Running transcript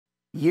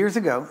years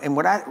ago, and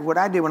what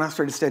I did when I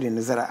started studying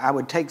is that I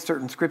would take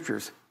certain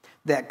scriptures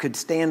that could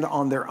stand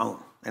on their own.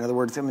 In other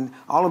words, I mean,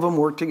 all of them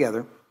work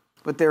together,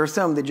 but there are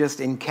some that just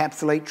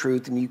encapsulate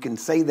truth, and you can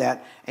say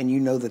that, and you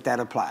know that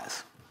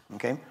applies,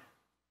 okay?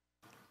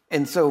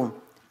 And so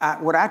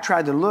what I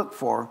tried to look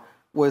for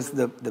was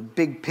the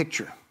big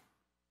picture.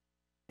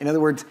 In other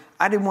words,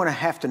 I didn't want to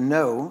have to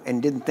know,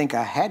 and didn't think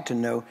I had to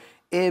know,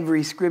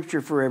 every scripture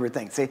for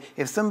everything. Say,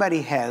 if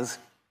somebody has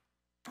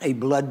a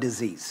blood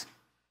disease,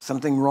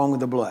 something wrong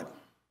with the blood,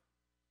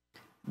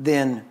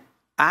 then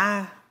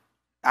I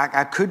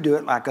could do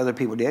it like other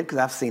people did, because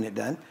I've seen it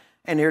done.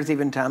 And there's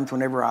even times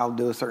whenever I'll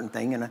do a certain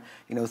thing, and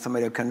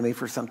somebody will come to me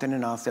for something,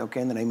 and I'll say, okay,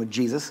 in the name of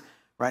Jesus,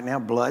 right now,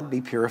 blood be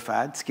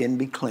purified, skin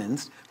be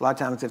cleansed. A lot of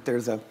times if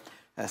there's a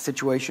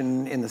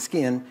situation in the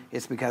skin,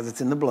 it's because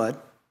it's in the blood,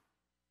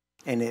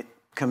 and it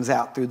comes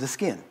out through the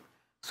skin.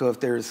 So if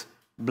there's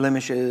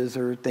blemishes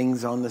or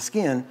things on the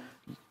skin,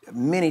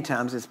 many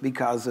times it's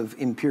because of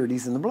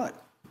impurities in the blood.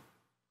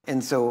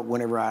 And so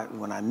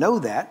when I know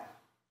that,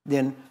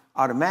 then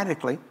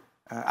automatically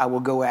I will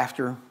go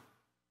after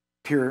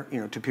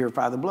to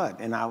purify the blood.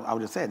 And I'll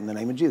just say it in the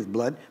name of Jesus,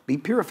 blood be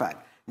purified,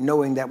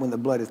 knowing that when the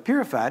blood is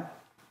purified,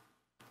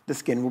 the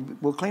skin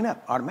will clean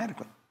up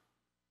automatically.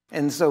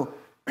 And so,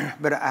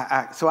 but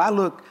I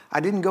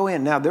didn't go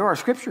in. Now there are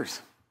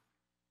scriptures,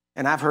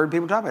 and I've heard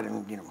people talk about it,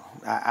 and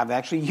I've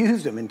actually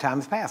used them in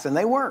times past, and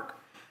they work,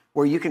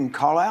 where you can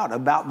call out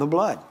about the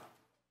blood.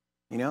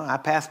 I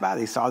passed by,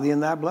 they saw thee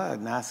in thy blood,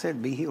 and I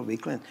said, be healed, be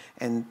cleansed.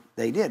 And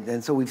they did.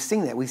 And so we've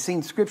seen that. We've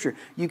seen scripture.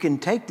 You can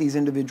take these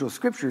individual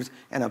scriptures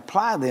and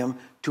apply them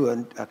to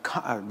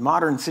a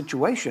modern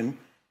situation,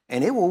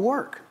 and it will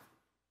work.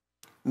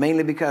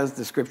 Mainly because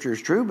the scripture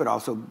is true, but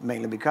also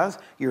mainly because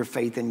your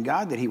faith in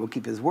God, that he will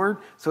keep his word,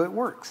 so it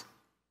works.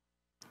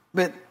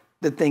 But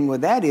the thing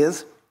with that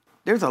is,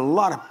 there's a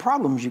lot of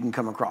problems you can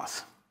come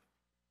across.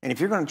 And if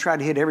you're going to try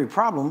to hit every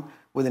problem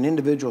with an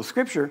individual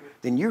scripture,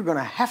 then you're going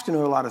to have to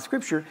know a lot of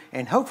scripture,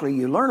 and hopefully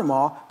you learn them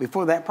all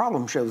before that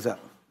problem shows up.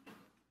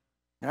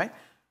 Right?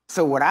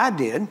 So what I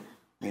did,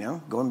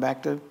 going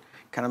back to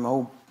kind of my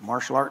old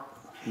martial art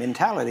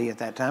mentality at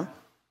that time,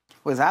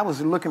 was I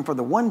was looking for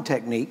the one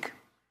technique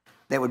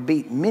that would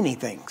beat many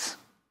things.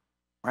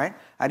 Right?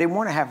 I didn't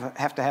want to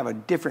have to have a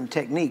different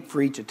technique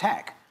for each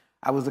attack.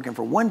 I was looking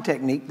for one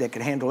technique that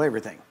could handle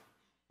everything,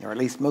 or at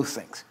least most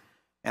things.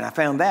 And I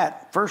found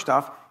that, first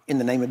off, in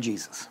the name of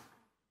Jesus.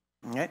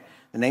 Okay?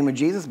 The name of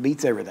Jesus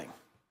beats everything,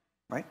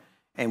 right?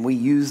 And we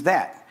use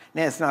that.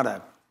 Now, it's not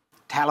a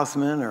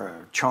talisman or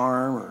a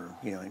charm or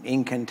an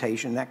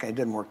incantation. That kind of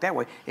doesn't work that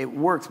way. It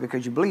works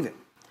because you believe it.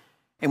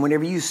 And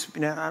whenever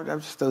I'll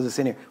just throw this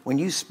in here. When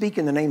you speak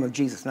in the name of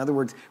Jesus, in other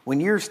words, when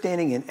you're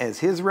standing in as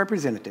his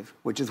representative,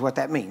 which is what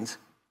that means,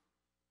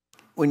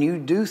 when you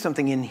do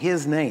something in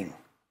his name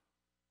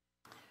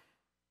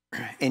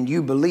and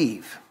you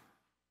believe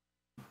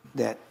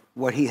that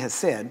what he has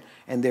said,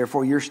 and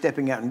therefore you're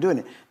stepping out and doing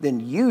it,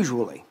 then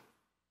usually,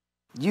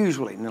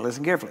 now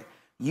listen carefully,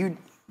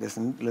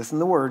 listen to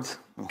the words,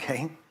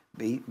 okay?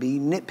 Be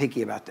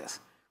nitpicky about this.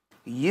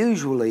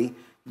 Usually,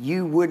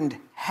 you wouldn't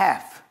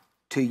have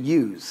to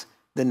use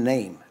the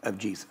name of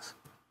Jesus.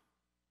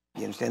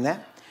 You understand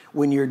that?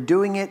 When you're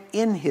doing it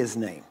in his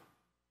name,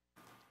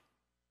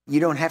 you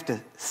don't have to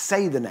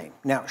say the name.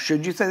 Now,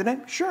 should you say the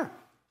name? Sure.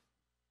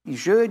 You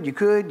should, you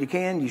could, you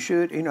can, you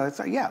should. It's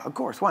like, yeah, of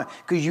course. Why?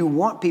 Because you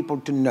want people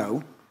to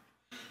know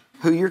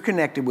who you're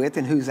connected with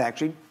and who's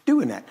actually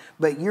doing that.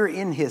 But you're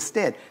in his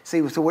stead.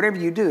 See, so whatever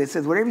you do, it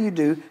says whatever you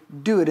do,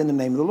 do it in the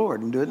name of the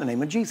Lord and do it in the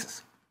name of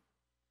Jesus.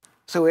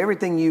 So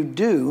everything you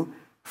do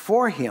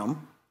for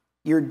him,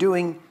 you're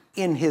doing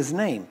in his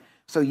name.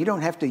 So you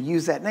don't have to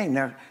use that name.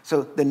 Now,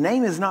 so the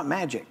name is not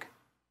magic.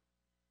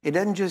 It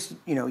doesn't just,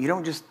 you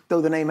don't just throw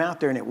the name out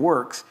there and it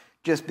works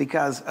just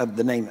because of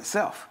the name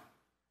itself.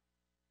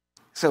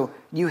 So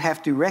you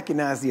have to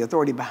recognize the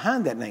authority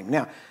behind that name.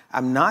 Now,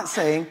 I'm not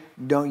saying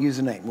don't use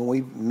a name. When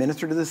we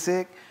minister to the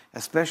sick,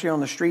 especially on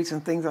the streets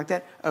and things like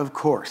that, of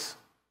course.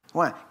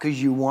 Why?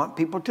 Because you want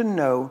people to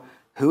know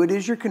who it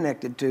is you're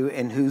connected to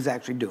and who's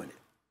actually doing it.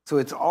 So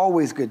it's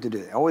always good to do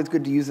it. Always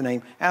good to use the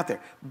name out there.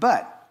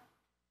 But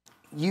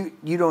you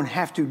don't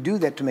have to do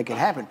that to make it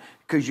happen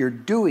because you're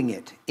doing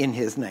it in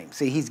his name.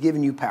 See, he's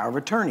given you power of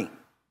attorney.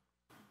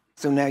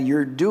 So now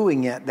you're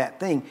doing that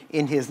thing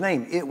in his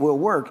name. It will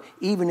work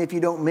even if you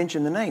don't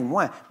mention the name.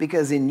 Why?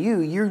 Because in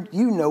you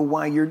know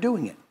why you're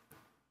doing it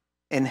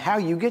and how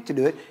you get to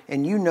do it,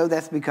 and you know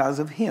that's because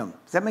of him.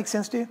 Does that make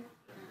sense to you?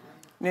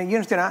 Now, you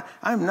understand,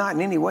 I'm not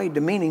in any way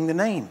demeaning the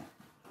name,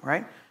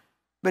 right?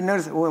 But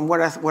notice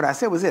what I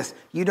said was this.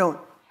 You don't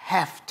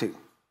have to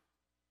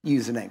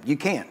use the name. You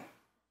can.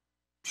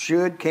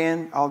 Should,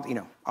 can, all the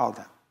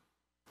time.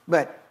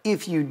 But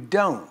if you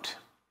don't,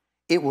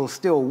 it will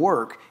still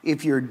work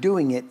if you're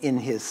doing it in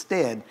his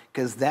stead,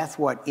 because that's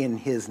what in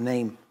his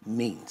name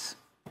means.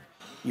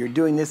 You're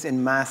doing this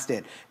in my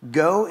stead.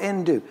 Go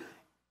and do.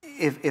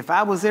 If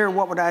I was there,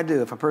 what would I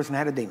do if a person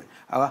had a demon?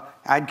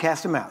 I'd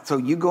cast him out. So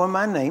you go in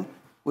my name,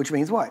 which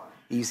means what?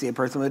 You see a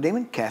person with a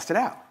demon, cast it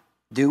out.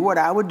 Do what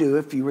I would do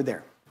if you were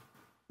there,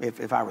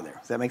 if I were there.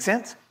 Does that make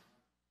sense?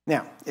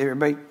 Now,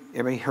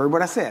 everybody heard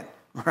what I said,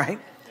 right?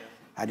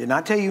 I did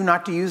not tell you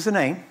not to use the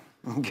name,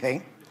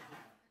 okay?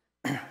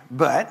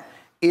 But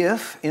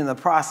if in the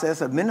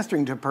process of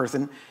ministering to a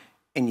person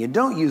and you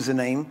don't use the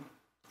name,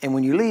 and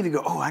when you leave, you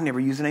go, oh, I never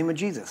use the name of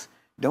Jesus.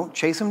 Don't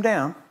chase them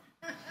down,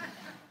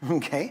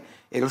 okay?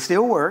 It'll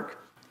still work.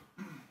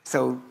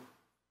 So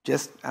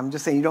I'm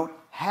just saying you don't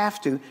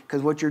have to,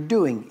 because what you're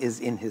doing is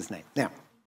in his name. Now,